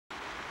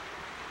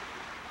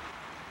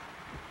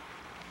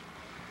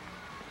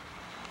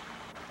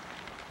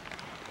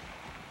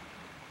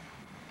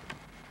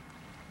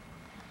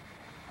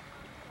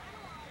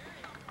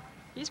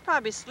He's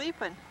probably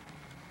sleeping.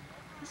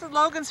 This is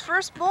Logan's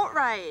first boat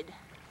ride.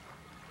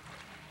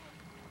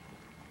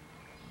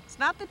 It's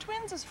not the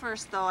twins'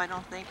 first though, I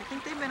don't think. I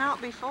think they've been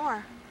out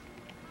before.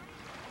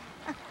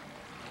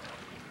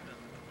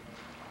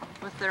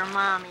 With their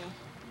mommy.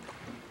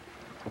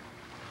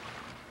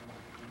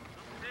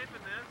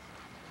 Taping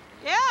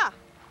this? Yeah.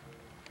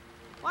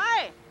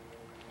 Why?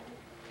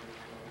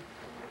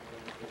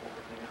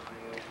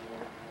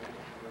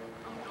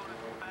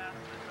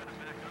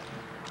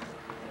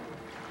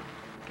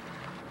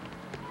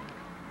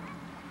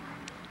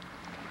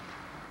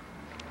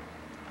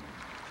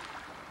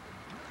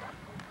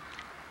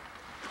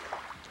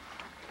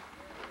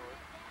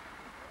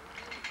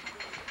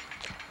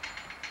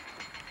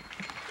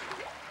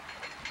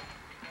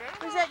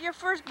 Was that your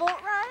first boat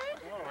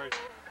ride?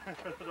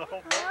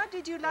 Oh,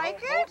 did you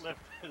like it?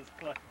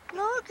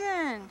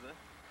 Logan,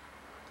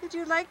 did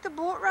you like the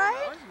boat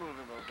ride? I was moving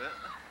a little bit.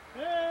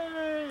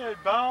 Hey, it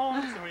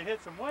bounced and we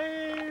hit some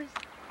waves.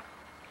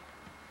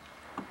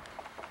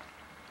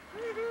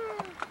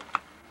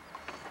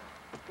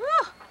 Woo.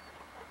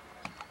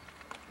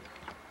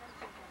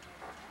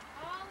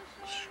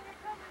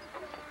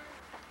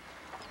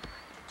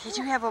 Did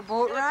you have a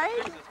boat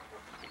ride?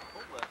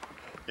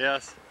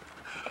 Yes.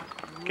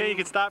 Okay, you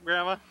can stop,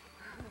 Grandma.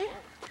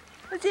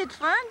 Was it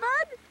fun,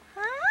 bud?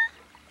 Huh?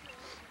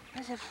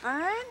 Was it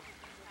fun?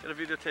 Got a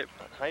videotape.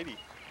 Heidi.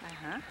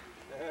 Uh-huh.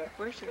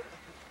 Where's she?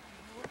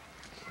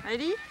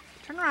 Heidi,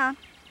 turn around.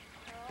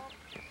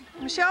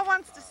 Michelle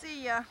wants to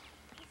see you.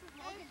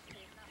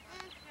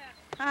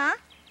 Huh?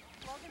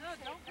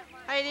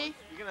 Heidi?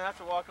 You're gonna have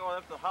to walk all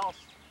up to the house.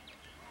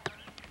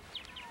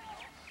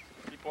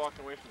 Keep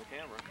walking away from the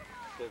camera.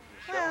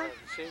 Michelle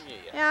hasn't seen you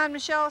yet. Yeah, and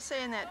Michelle was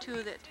saying that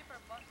too. That.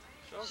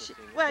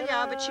 Well,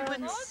 yeah, but she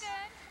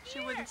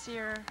wouldn't see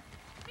her.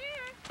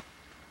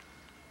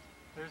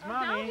 There's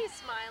Now Mommy. he's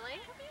smiling.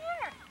 Come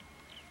here.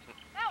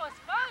 That was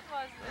fun,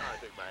 wasn't it? I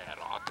took my hat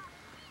off.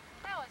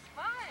 That was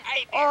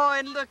fun. Oh,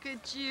 and look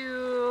at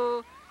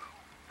you.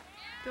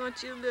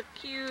 Don't you look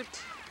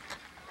cute?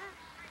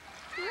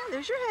 Yeah,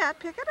 there's your hat.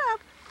 Pick it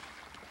up.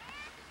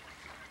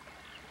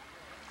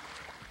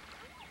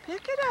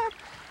 Pick it up.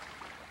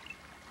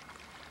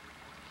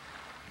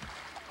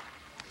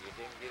 You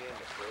didn't get in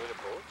the freight of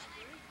boats?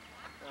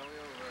 No, we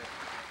were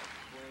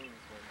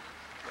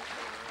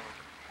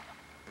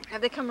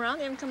Have they come around?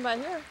 They haven't come by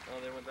here. Oh,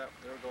 they went that.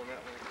 They were going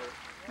that way first.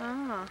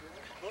 Oh.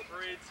 Boat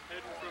parade's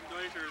heading from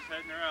Glaciers,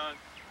 heading around.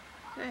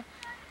 Okay.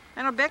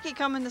 I know Becky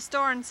come in the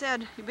store and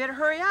said, you better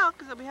hurry out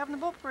because they'll be having the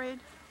boat parade.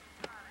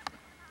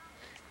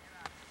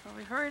 So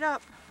we hurried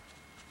up.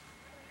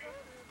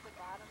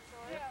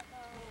 Yep.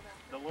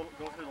 The little,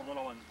 go through the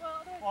little one.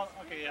 Well,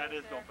 okay, yeah, it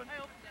is open. I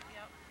opened it,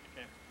 yeah.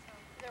 Okay.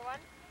 Is there one?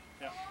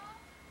 Yeah.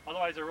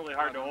 Otherwise, they're really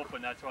hard to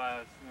open. That's why I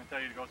was going to tell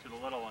you to go through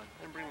the little one.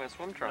 I didn't bring my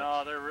swim trunks.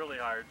 No, they're really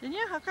hard. Didn't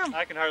you? How come?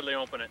 I can hardly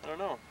open it. I don't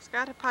know.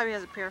 Scott probably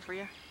has a pair for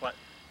you. What?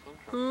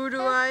 Who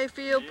do I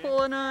feel Yeah.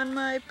 pulling on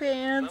my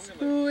pants?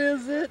 Who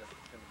is it?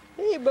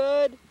 Hey,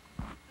 bud.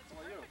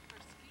 Yeah,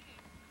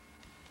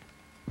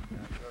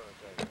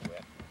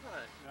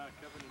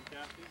 Kevin and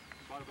Kathy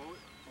bought a boat.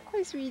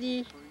 Hi,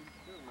 sweetie.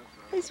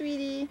 Hi,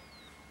 sweetie.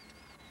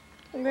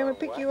 I'm going to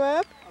pick you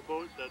up. A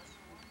boat that's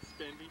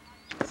spendy.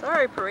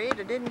 Sorry, parade.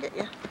 I didn't get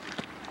you.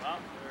 Well,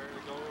 there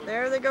they go.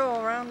 There they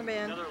go around the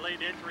bend. Another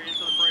late entry into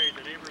the parade.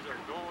 The neighbors are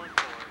going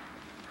for it.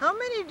 How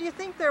many do you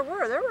think there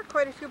were? There were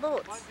quite a few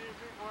boats. 1, 2, 3,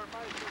 4,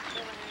 5, 6,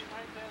 7, 8,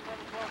 9, 10,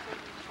 11, 12,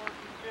 13, 14,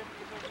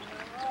 15,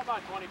 16,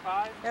 about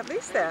 25. At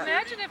least that.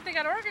 Imagine if they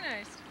got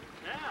organized.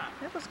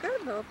 Yeah. It was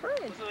good, though, parade.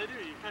 That's what they do.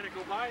 You kind of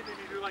go by and then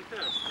you do like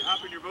this. You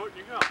hop in your boat and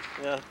you go.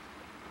 Yeah.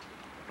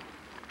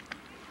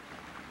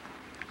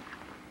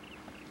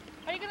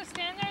 Are you going to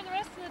stand there the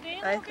rest of the day?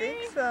 I Logan?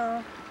 think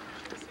so.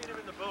 I've seen him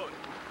in the boat.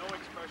 No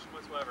expression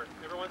whatsoever.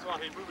 Every once in a while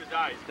he'd move his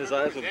eyes. His Move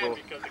eyes would head move.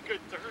 because he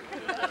couldn't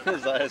turn.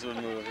 His eyes would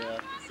move, yeah.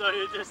 So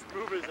he'd just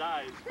move his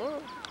eyes.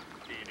 Oh.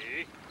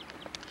 Dee-dee.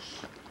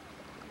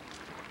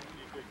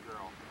 You good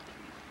girl.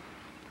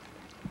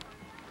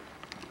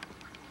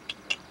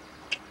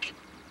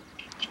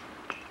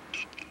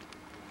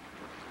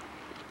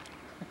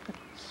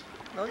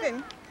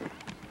 Logan,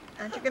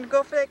 aren't you going to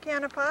go for that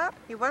can of pop?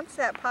 He wants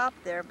that pop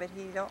there, but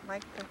he don't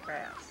like the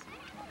grass.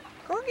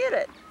 Go get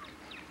it.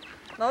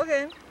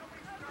 Logan.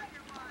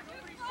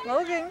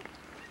 Logan.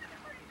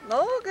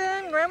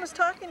 Logan, Grandma's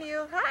talking to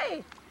you.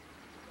 Hi.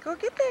 Go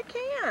get that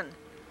can.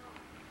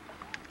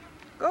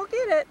 Go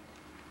get it.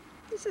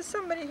 He says,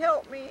 somebody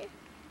help me.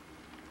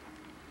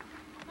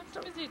 I'm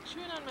too busy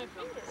chewing on my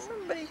fingers.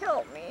 Somebody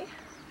help me.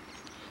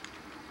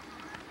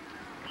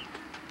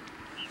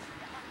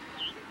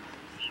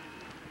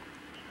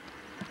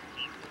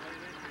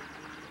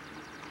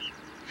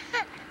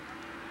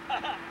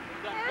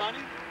 Is that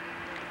funny?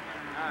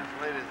 Not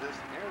as late as this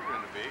here's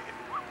going to be.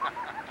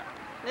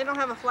 They don't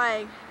have a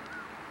flag.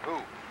 Who?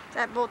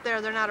 That boat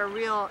there, they're not a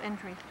real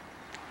entry.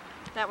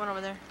 That one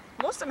over there.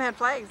 Most of them had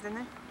flags, didn't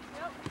they?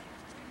 Yep.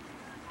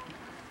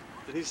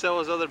 Did he sell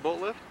his other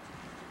boat lift?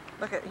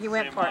 Look at, he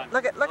went Same for one. it.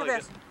 Look at Oh,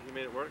 this. He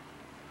made it work?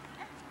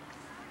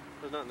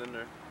 There's nothing in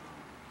there.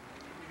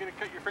 You gonna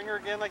cut your finger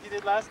again like you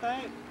did last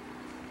night?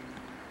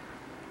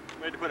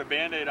 We had to put a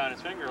Band-Aid on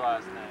his finger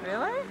last night.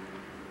 Really?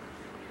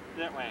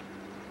 Didn't we? And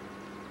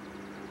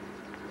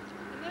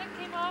then it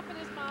came off in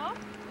his mouth,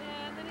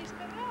 and then he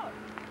spit it out.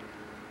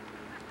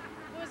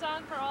 It was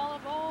on for all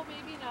of, oh,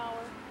 maybe an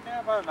hour. Yeah,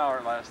 about an hour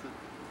it lasted.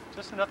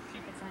 Just enough to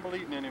keep him from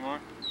bleeding anymore.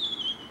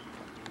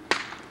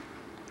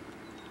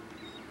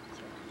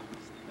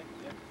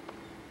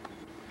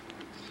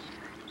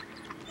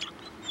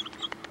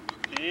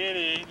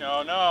 Kitty,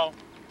 no, no.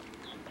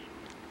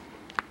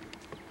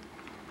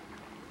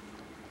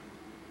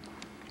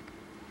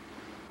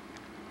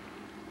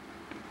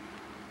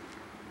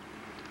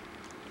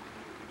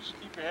 Just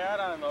keep your hat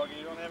on, Logan.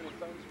 You don't have any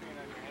sunscreen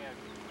on your head.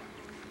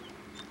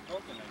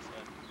 Logan, I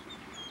said.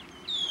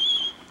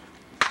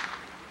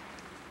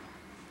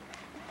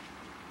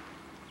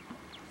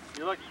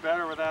 You look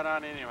better with that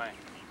on anyway.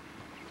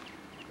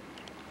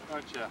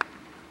 Don't you?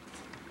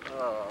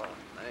 Oh,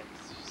 nice.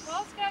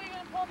 Well, Scott, you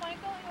gonna pull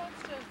Michael? He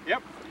wants to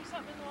Yep. do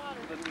something in the water.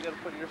 Then you gotta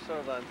put your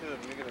sodas on too,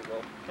 and you're gonna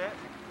go. Okay.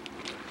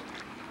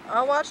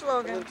 I'll watch And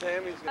Logan. then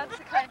Tammy's gonna. That's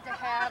the kind to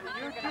have. If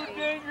you're You gonna two be.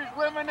 dangerous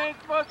women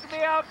ain't supposed to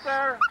be out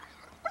there.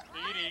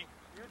 Edie.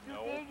 You two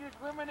dangerous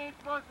women ain't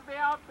supposed to be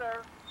out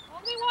there.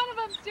 Only one of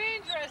them's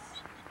dangerous.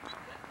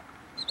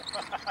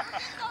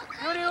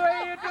 Judy, what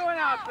are you doing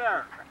out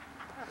there?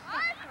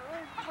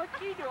 What's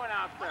she doing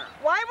out there?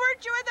 Why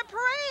weren't you at the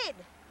parade?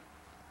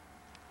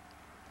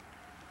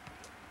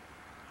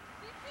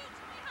 She teach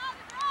me how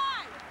to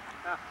drive.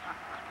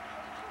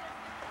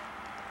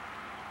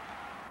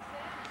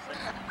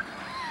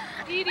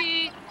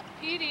 Edie,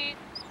 Edie,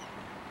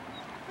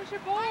 push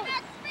your boat. My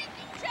next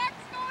speaking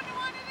check's going to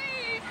one of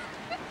these.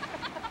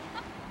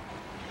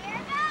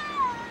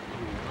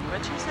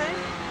 What'd she say?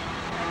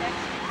 My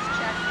next week's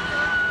check.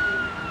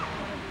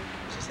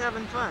 She's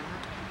having fun.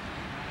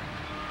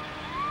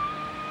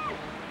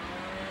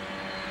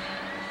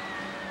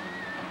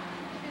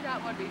 That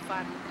would be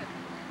fun.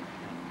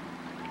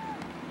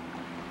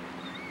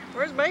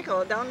 Where's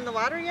Michael? Down in the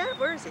water yet?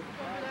 Where is he?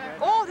 Over there.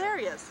 Oh, there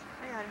he is.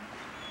 I got him.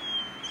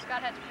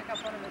 Scott had to pick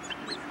up one of his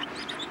skis.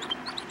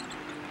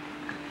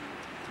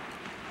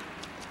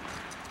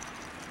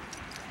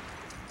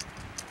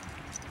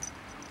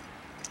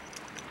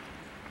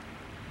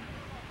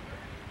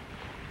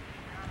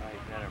 You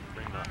gotta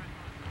bring the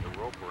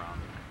rope around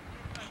it.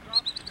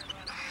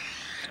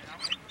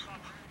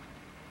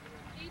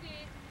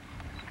 Edie,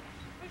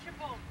 push your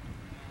boat.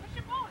 Push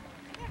your boat.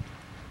 Here.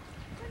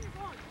 Push your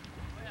boat.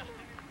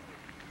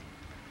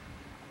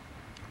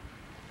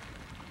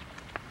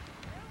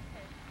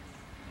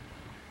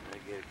 I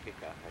get a kick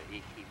out of that. He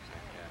keeps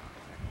that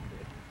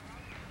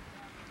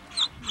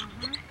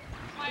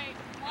My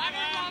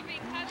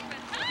water-loving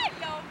husband. Hi,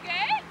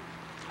 Logan.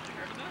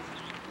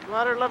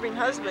 Water-loving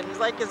husband. He's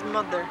like his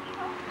mother.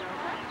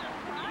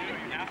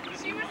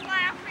 She was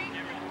laughing.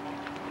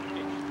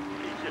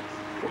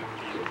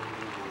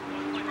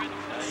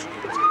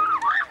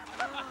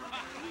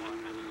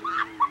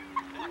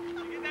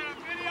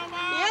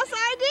 Yes,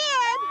 I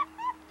did.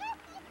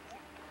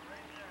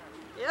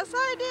 Yes,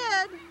 I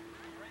did.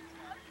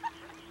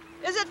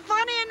 Is it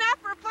funny enough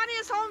for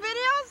funniest home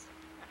videos?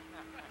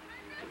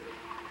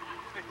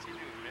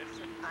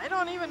 I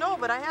don't even know,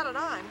 but I had it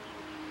on.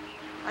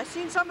 I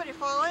seen somebody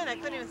fall in. I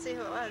couldn't even see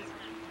who it was.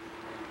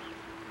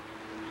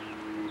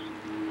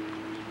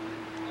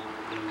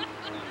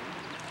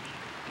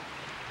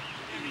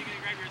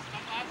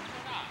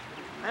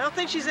 I don't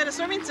think she's in a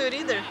swimming suit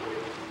either.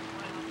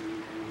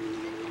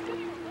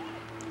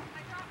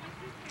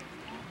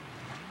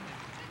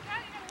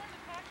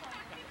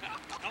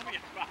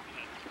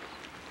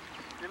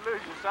 You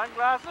lose your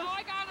sunglasses? Oh,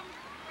 I got him.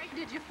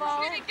 Did you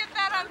fall? You didn't get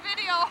that on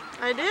video.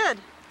 I did.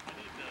 I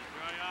need to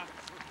dry off.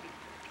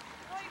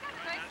 Oh, you got a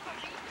nice little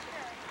beach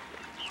chair.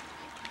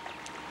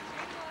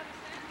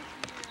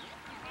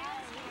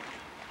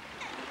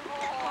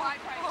 Oh, I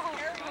probably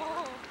scared you.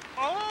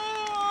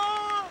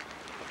 Oh!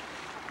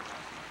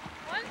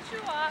 One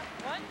shoe off,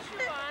 one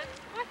shoe on.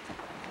 What?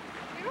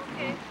 You're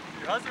okay.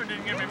 Your husband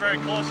didn't get me very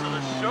close to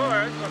the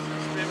shore. Must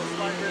have been able to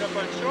slide right up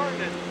on shore and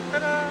then,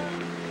 ta-da!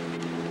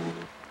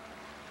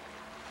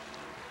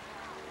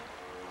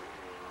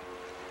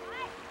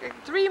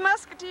 Three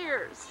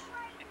Musketeers.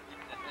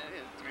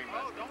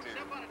 Oh, don't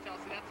step on it,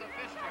 Chelsea. That's a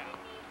fish trap.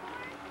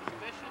 There's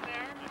fish in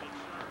there.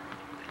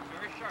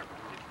 Very sharp.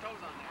 Get your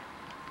toes on there.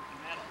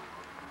 It's metal.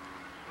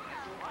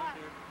 Not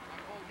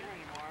cold here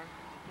anymore.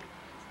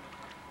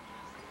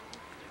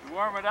 You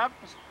warm it up.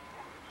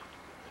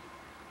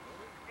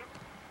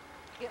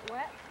 Get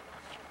wet?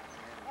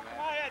 How come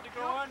I had to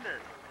go under?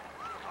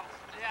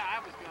 Yeah, I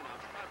was gonna.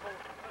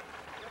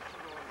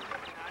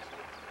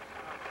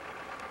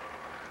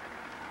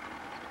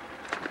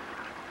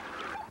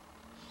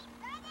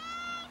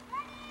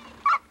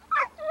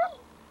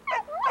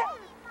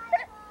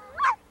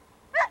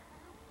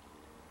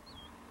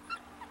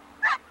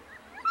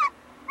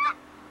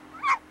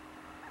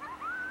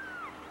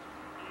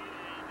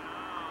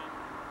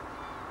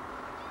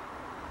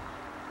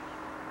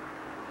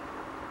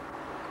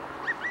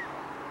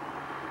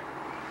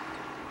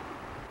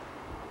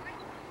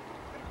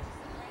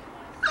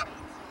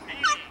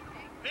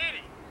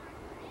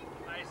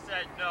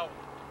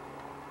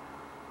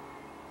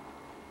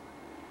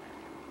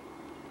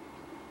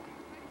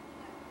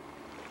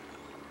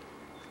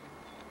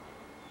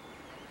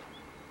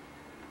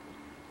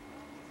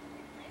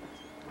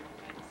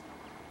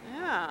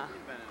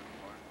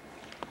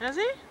 Has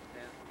he? Yeah.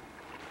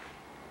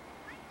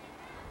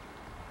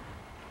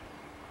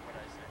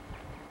 What'd I say?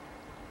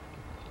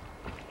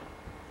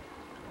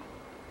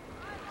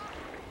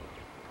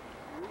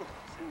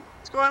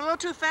 It's going a little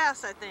too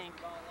fast, I think.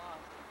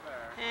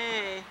 There.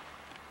 Hey.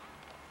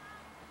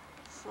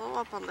 Slow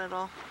up a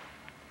little.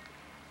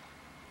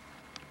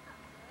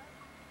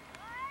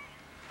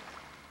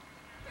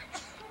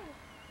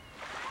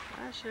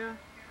 Bless you.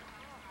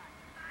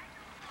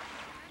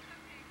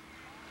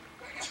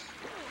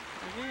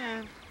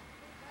 Again.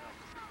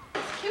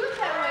 It's cute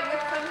that way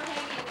with them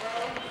hanging.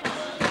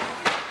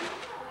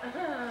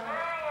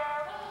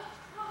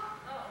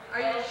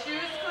 Are your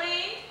shoes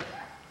clean?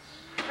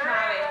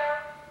 Molly.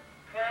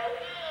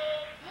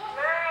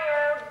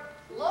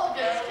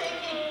 Logan's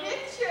taking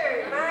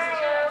pictures.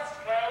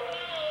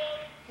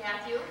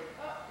 Matthew?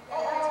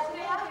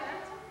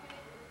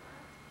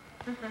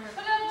 Put it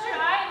on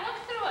dry and look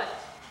through it.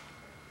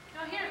 No,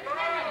 here, come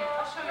here, honey.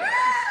 I'll show you.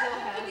 Still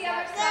has the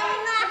other side.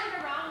 Turn it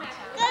around,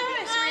 Matthew.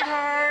 Hey,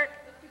 sweetheart.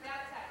 Look through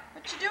that side.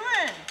 What you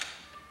doing?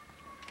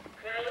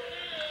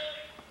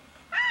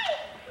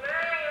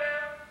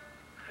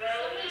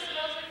 Somebody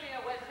smells like they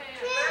got wet pants.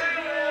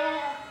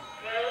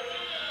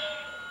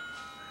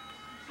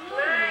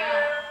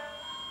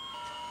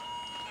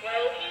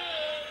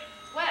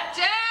 Wet.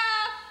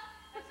 Jeff!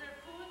 Is there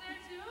poo in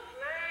there too?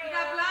 You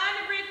got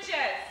blonde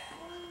breeches.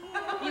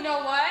 You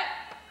know what?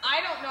 I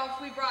don't know if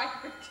we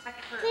brought your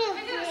diaper.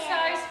 I got a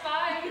size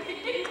 5.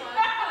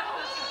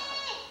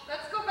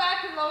 Let's go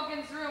back in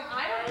Logan's room.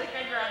 I don't think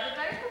I grabbed the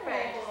diaper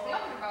bag. Just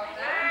thinking about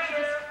that.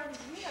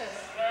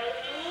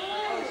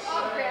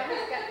 Oh,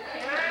 Grandma's got the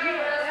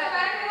camera. Let's go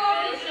back to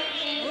Logan's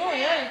room. Oh,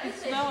 yeah, you can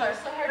smell her.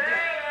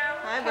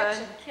 Hi, bud.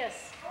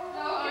 Kiss.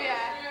 Oh,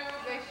 yeah.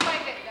 They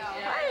fight it now.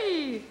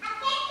 Hi.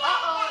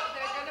 Uh-oh,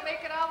 they're gonna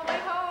make it all the way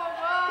home.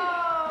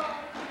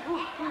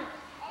 Whoa!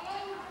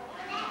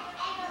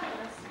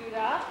 Scoot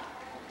up.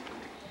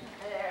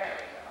 There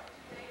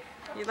we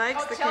go. He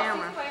likes the Chelsea's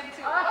camera. playing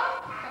too. Oh,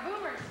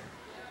 kaboomers.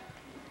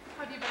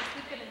 How have you been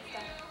sleeping and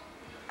stuff?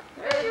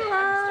 There you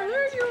are.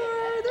 There you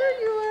are. There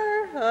you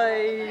are.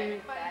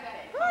 Hi.